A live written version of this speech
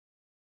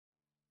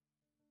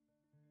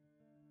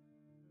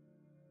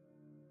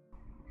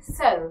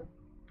So,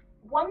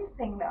 one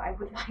thing that I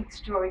would like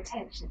to draw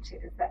attention to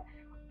is that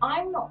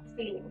I'm not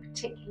feeling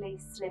particularly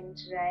slim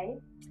today,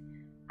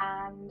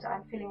 and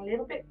I'm feeling a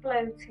little bit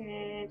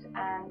bloated,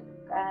 and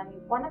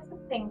one of the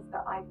things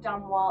that I've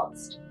done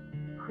whilst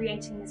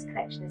creating this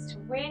collection is to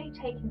really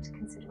take into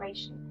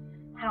consideration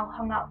how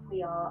hung up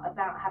we are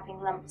about having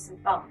lumps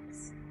and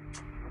bumps.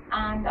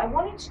 And I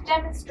wanted to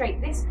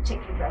demonstrate this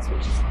particular dress,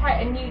 which is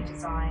quite a new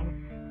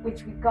design,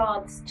 with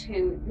regards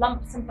to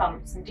lumps and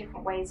bumps and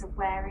different ways of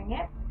wearing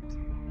it.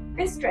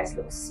 This dress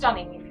looks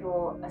stunning if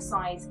you're a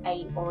size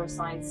 8 or a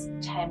size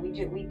 10. We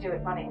do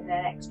it, run it in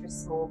an extra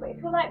small, but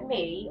if you're like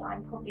me,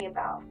 I'm probably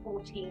about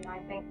 14, I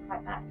think,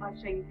 like that. If I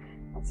show you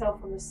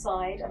myself on the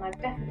side, and I've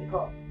definitely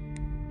got,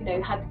 you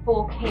know, had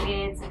 4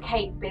 kids, a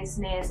cake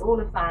business, all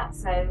of that.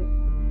 So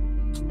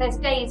there's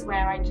days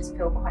where I just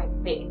feel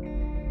quite big.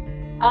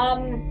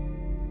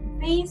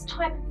 These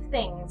type of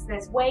things,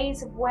 there's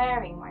ways of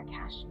wearing my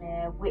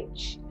cashmere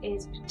which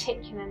is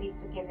particularly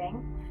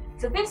forgiving.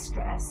 So this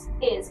dress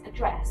is a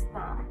dress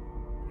that,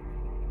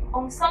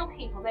 on some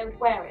people, they would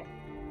wear it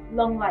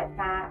long like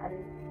that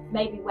and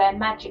maybe wear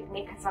magic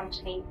knickers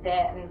underneath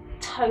it and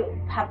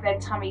have their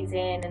tummies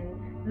in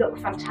and look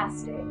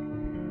fantastic.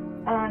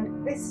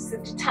 And this is a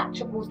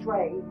detachable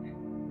drape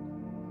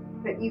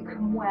that you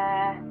can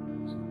wear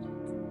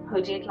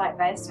hooded like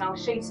this, and I'll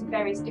show you some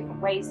various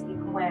different ways that you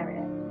can wear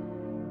it.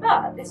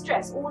 But this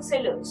dress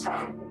also looks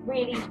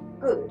really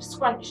good,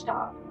 scrunched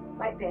up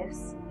like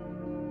this,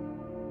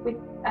 with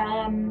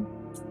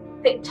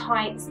thick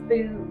tights,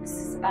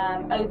 boots,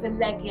 over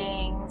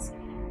leggings,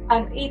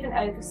 and even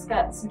over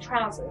skirts and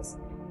trousers.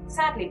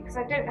 Sadly, because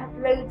I don't have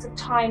loads of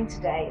time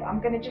today,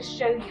 I'm going to just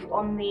show you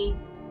on the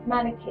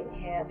mannequin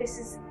here. This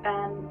is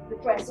the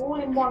dress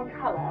all in one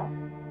colour.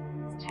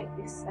 Let's take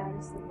this,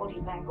 this is the body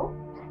bangle.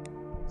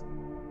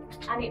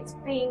 And it's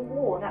being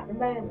worn at the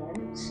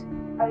moment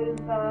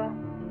over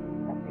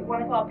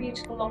one of our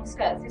beautiful long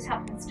skirts. This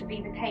happens to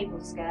be the cable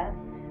skirt,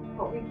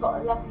 but we've got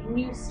a lovely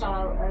new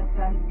style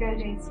of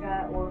godet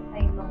skirt or a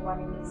plain long one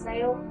in the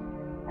sale.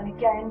 And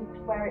again, you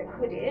could wear it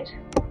hooded.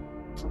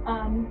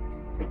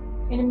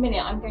 In a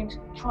minute, I'm going to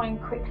try and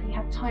quickly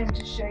have time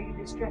to show you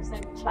this dress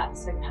over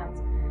platzo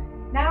pants.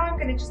 Now I'm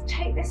going to just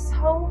take this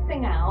whole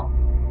thing out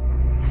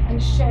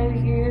and show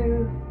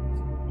you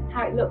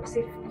how it looks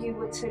if you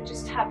were to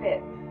just have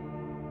it,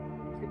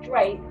 the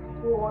drape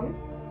worn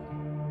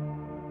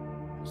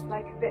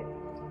like a bit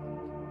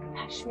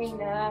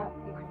pashmina.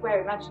 You could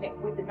wear, imagine it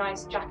with a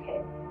nice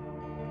jacket,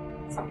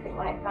 something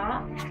like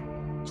that.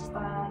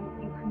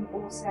 You can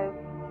also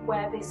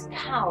wear this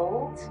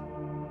cowled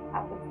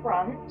at the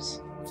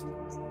front,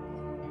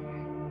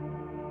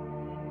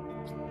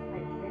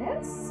 like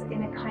this,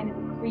 in a kind of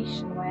a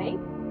Grecian way.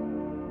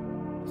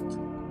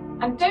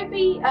 And don't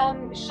be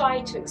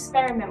shy to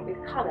experiment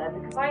with colour,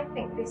 because I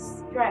think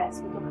this dress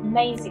would look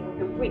amazing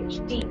with a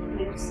rich, deep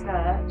blue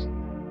skirt,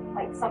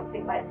 like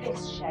something like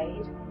this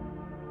shade.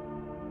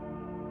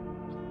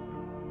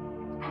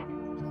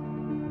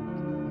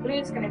 Blue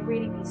is going to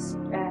really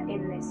be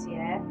in this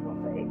year,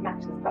 not that it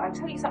matters, but I'll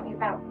tell you something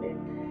about blue.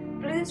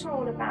 Blues are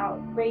all about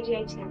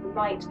radiating the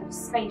light of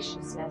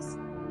spaciousness.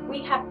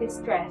 We have this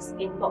dress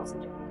in lots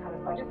of different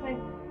colours, but I just want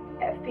to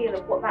get a feel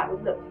of what that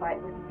would look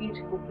like with a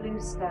beautiful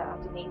blue skirt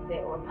underneath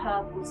it, or a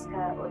purple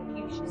skirt, or a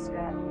fuchsia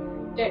skirt.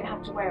 You don't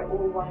have to wear it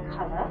all one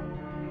colour.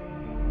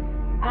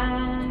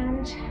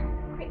 And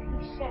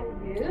quickly show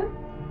you,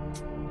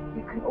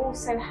 you can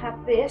also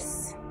have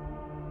this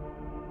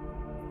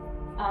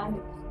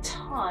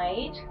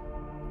tied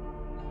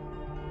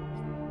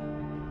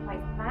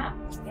like that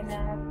in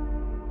a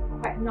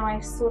quite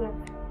nice sort of,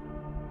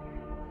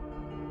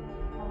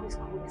 I always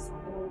call this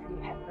like an Audrey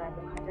Hepburn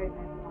look. I don't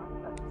know why,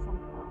 but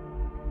somehow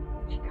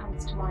she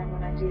comes to mind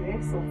when I do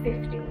this, or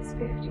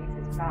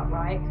 50s is about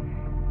right.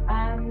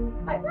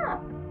 Like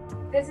that.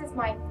 This is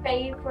my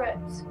favourite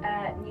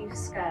new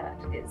skirt.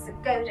 It's a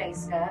godet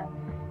skirt.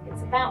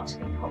 It's about to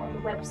be put on the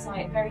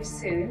website very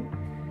soon.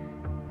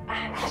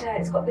 And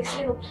it's got this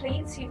little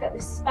pleat, so you get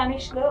this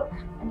Spanish look,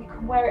 and you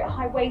can wear it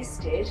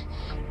high-waisted.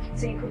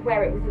 So you could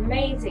wear it with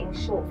amazing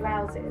short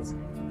blouses.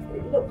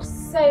 It looks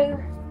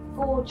so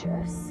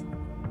gorgeous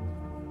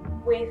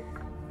with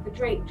the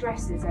draped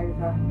dresses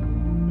over.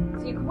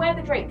 So you can wear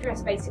the draped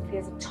dress basically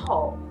as a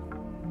top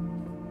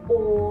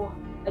or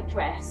a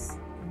dress.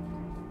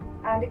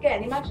 And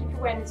again, imagine if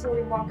you're wearing this all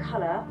in one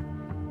colour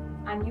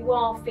and you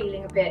are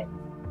feeling a bit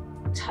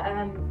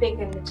big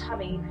in the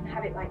tummy, you can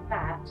have it like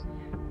that.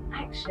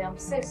 Actually, I'm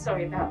so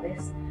sorry about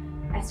this,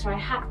 Esther, I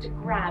have to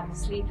grab a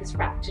sleeveless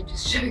wrap to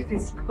just show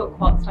this look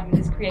whilst I'm in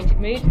this creative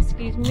mood.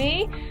 Excuse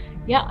me.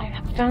 Yeah, I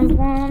have found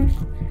one.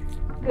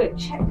 Good,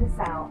 check this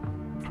out.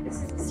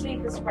 This is a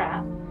sleeveless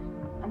wrap,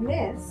 and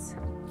this,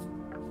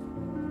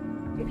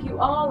 if you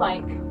are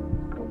like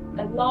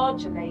a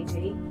larger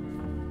lady,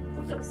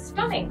 it looks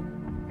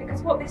stunning,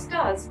 because what this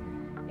does,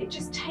 it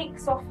just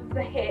takes off of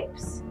the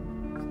hips,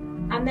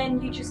 and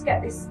then you just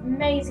get this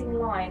amazing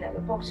line at the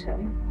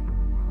bottom.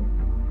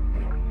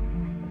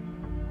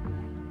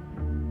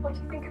 What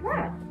do you think of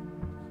that?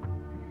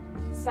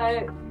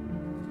 So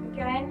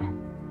Again,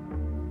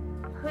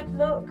 hood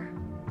look,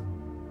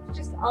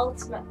 just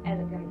ultimate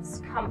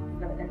elegance,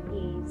 comfort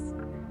and ease.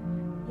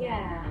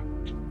 Yeah,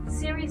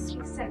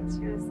 seriously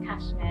sensuous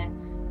cashmere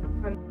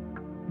from